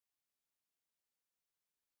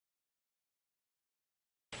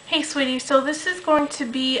Hey sweetie, so this is going to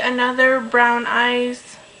be another brown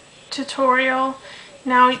eyes tutorial.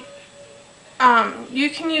 Now, you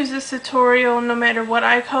can use this tutorial no matter what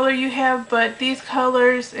eye color you have, but these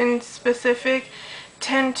colors in specific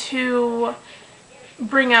tend to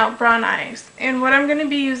bring out brown eyes. And what I'm going to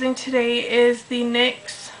be using today is the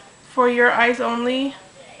NYX For Your Eyes Only,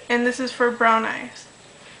 and this is for brown eyes.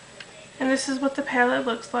 And this is what the palette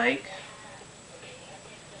looks like.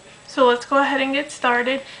 So let's go ahead and get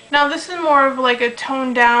started. Now this is more of like a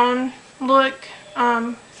toned down look,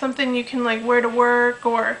 something you can like wear to work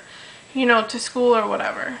or, you know, to school or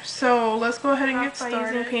whatever. So let's go ahead and get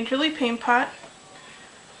started. Using Painterly Paint Pot.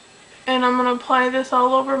 And I'm going to apply this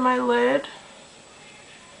all over my lid,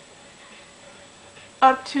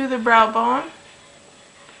 up to the brow bone.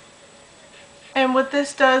 And what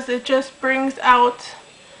this does, it just brings out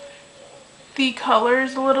the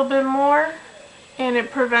colors a little bit more, and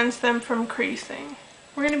it prevents them from creasing.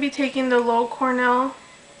 We're going to be taking the low Cornell,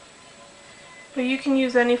 but you can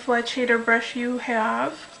use any flat shader brush you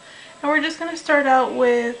have. And we're just going to start out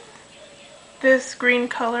with this green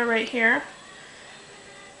color right here.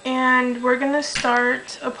 And we're going to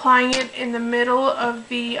start applying it in the middle of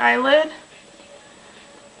the eyelid.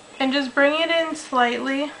 And just bring it in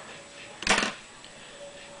slightly.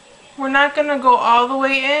 We're not going to go all the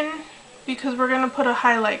way in because we're going to put a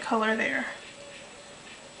highlight color there.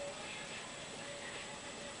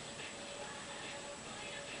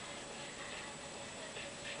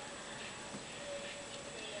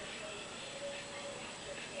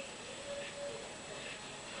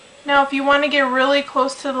 Now if you want to get really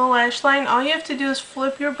close to the lash line, all you have to do is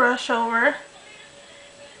flip your brush over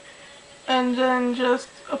and then just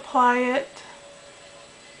apply it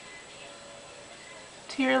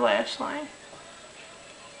to your lash line.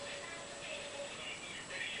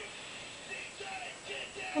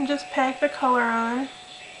 And just pack the color on.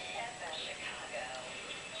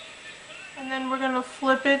 And then we're going to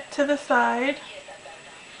flip it to the side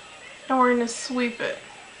and we're going to sweep it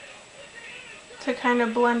to kind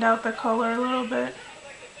of blend out the color a little bit.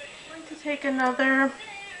 I'm going to take another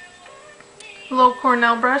low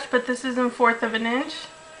Cornell brush, but this is in 1/4 of an inch.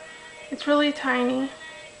 It's really tiny.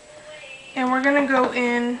 And we're going to go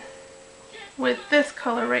in with this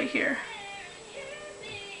color right here.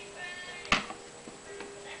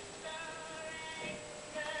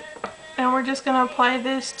 And we're just going to apply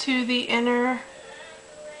this to the inner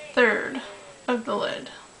third of the lid.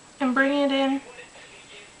 And bring it in.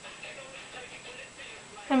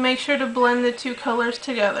 And make sure to blend the two colors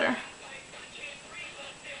together.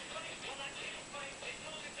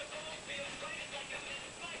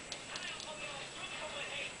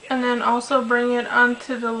 And then also bring it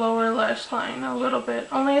onto the lower lash line a little bit,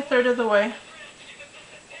 only 1/3 of the way.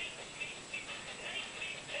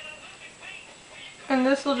 And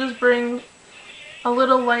this will just bring a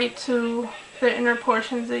little light to the inner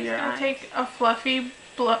portions of your eye. Take a fluffy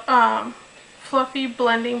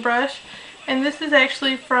blending brush, and this is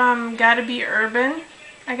actually from Gotta Be Urban.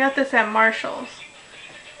 I got this at Marshall's.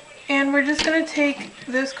 And we're just going to take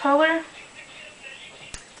this color.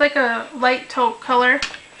 It's like a light taupe color.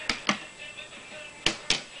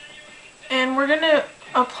 And we're going to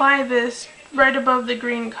apply this right above the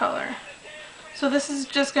green color. So this is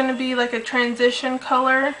just going to be like a transition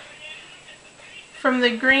color from the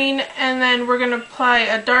green, and then we're going to apply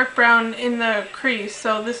a dark brown in the crease.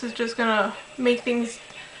 So this is just going to make things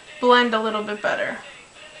blend a little bit better.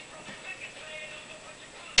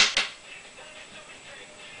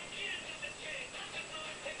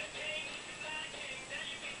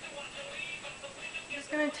 I'm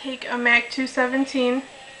just going to take a MAC 217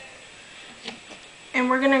 and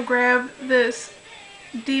we're going to grab this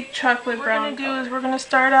deep chocolate brown. What we're going to do is we're going to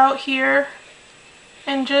start out here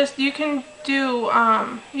and just, you can do,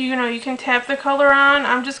 you can tap the color on.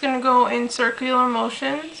 I'm just going to go in circular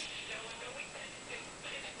motions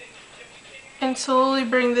and slowly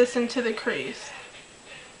bring this into the crease.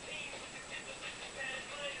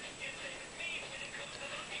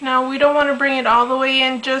 Now we don't want to bring it all the way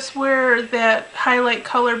in, just where that highlight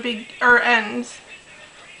color ends.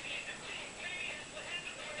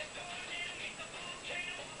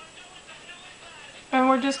 And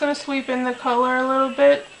we're just going to sweep in the color a little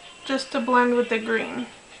bit just to blend with the green.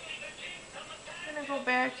 I'm going to go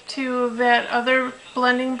back to that other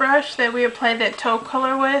blending brush that we applied that taupe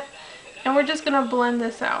color with, and we're just going to blend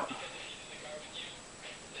this out.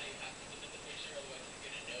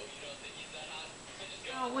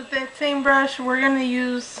 Now, with that same brush, we're going to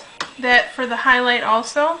use that for the highlight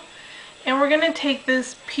also. And we're going to take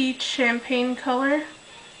this peach champagne color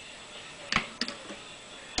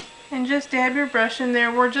And just dab your brush in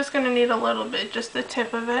there. We're just going to need a little bit, just the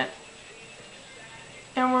tip of it.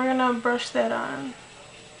 And we're going to brush that on.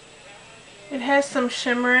 It has some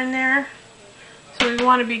shimmer in there, so we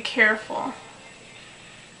want to be careful.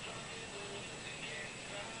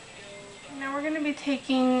 Now we're going to be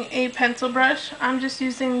taking a pencil brush. I'm just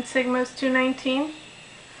using Sigma's 219.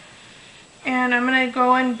 And I'm going to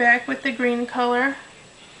go in back with the green color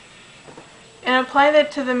and apply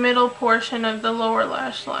that to the middle portion of the lower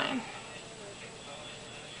lash line.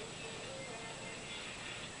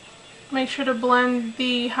 Make sure to blend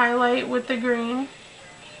the highlight with the green.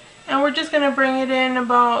 And we're just going to bring it in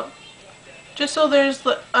about, just so there's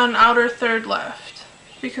an outer third left.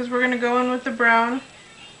 Because we're going to go in with the brown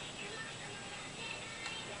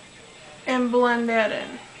and blend that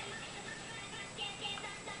in.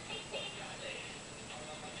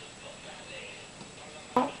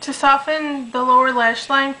 To soften the lower lash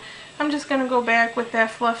line, I'm just going to go back with that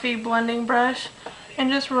fluffy blending brush and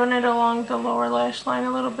just run it along the lower lash line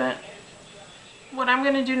a little bit. What I'm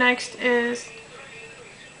going to do next is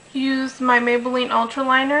use my Maybelline Ultra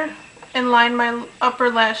Liner and line my upper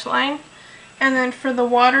lash line. And then for the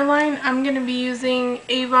waterline, I'm going to be using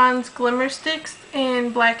Avon's Glimmer Sticks in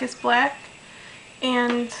Blackest Black.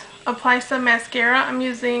 And apply some mascara. I'm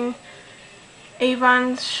using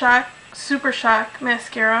Avon's Super Shock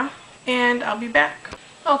mascara, and I'll be back.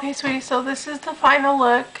 Okay, sweetie, so this is the final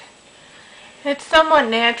look. It's somewhat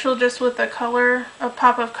natural, just with a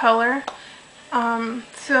pop of color.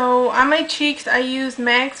 So on my cheeks, I use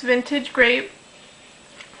MAC's Vintage Grape,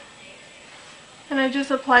 and I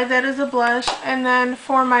just applied that as a blush. And then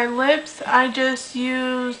for my lips, I just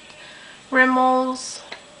used Rimmel's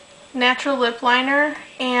Natural Lip Liner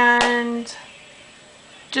and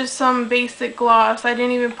just some basic gloss. I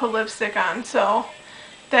didn't even put lipstick on. So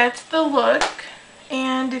that's the look.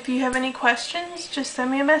 And if you have any questions, just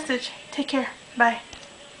send me a message. Take care. Bye.